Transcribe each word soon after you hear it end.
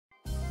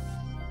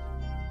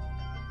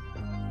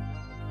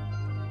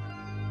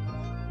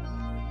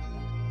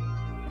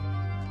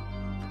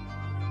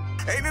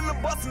Ain't in the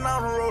bustin'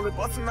 out and rollin',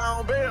 bustin'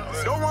 out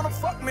bells. Don't wanna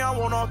fuck me, I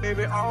want all,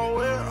 baby, all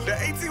well. The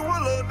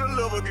 18-wheeler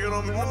deliver, get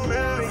them in the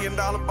mail. $1 million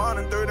bond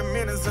in 30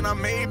 minutes and I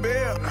made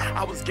bail.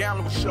 I was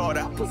gambling with shorty,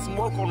 I put some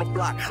work on the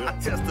block. I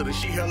tested her,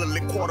 she hella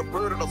lit quarter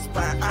bird in the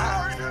spot.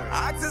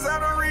 I just had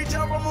to reach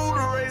up and move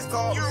the race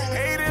car.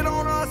 Hated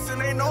on us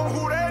and they know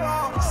who they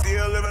are.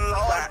 Still living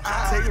low.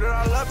 I tell you that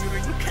I love you,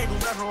 then you can't do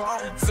nothing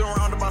wrong.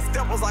 Surrounded by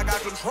steppers, I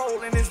got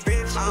control in this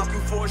bitch. I'm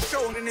looking for a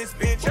show in this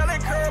bitch.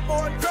 Yelling curb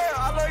boy, girl,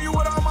 I love you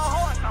with all my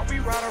heart. Now we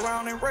ride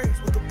around and race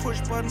with the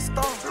push button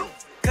star.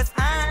 Cause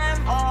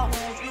I'm all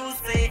who you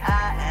say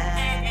I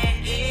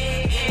am.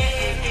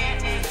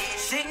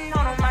 Shitting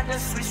on them, I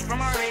just switched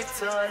from a rape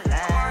to a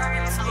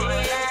lamb.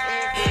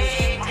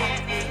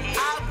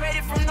 I'll grade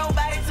it from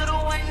nobody to the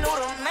one who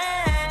the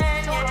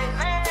man.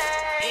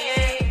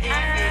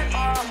 I'm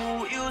all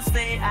who you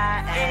say I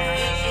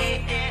am.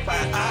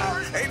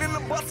 Ain't in the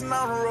bustin'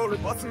 out and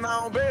rollin', bustin'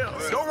 out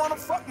bells. Don't wanna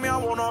fuck me, I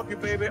want off you,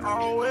 baby,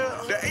 all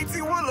well. The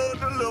 18-wheeler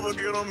deliver,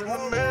 get them in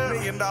the mail. $1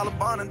 million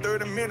bond in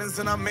 30 minutes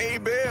and I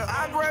made bail.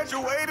 I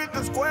graduated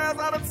the squares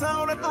out of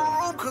town at the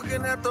room,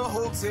 cooking at the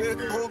hotel.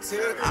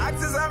 I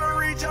just had to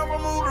reach up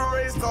and move the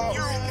race car.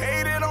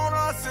 Hated on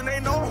us and they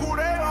know who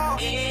they are.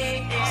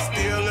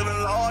 Still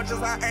living large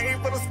as I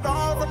aim for the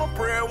stars. I'm a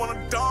prayer when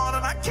I'm done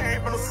and I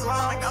came from the slum.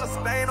 I got a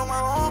stain on my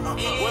arm.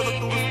 Weather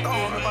through the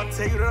storm. If I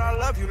tell you that I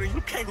love you, then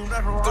you can't do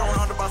nothing wrong.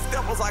 Surrounded by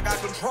steppers, I got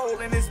control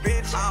in this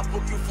bitch. I'll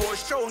book you for a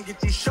show and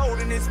get you showed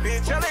in this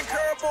bitch. Yelling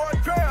curb boy,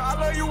 girl, I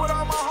love you with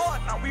all my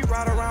heart. Now we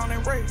ride around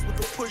and race with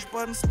the push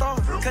button star.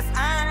 Cause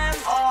I'm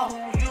all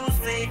who you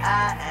say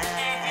I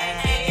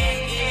am.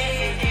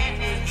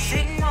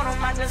 Shitting on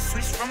them, I just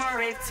switched from a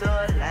rape to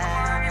a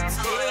lamb.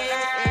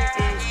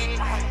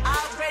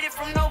 I'll grade it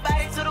from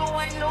nobody to the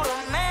one who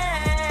the man.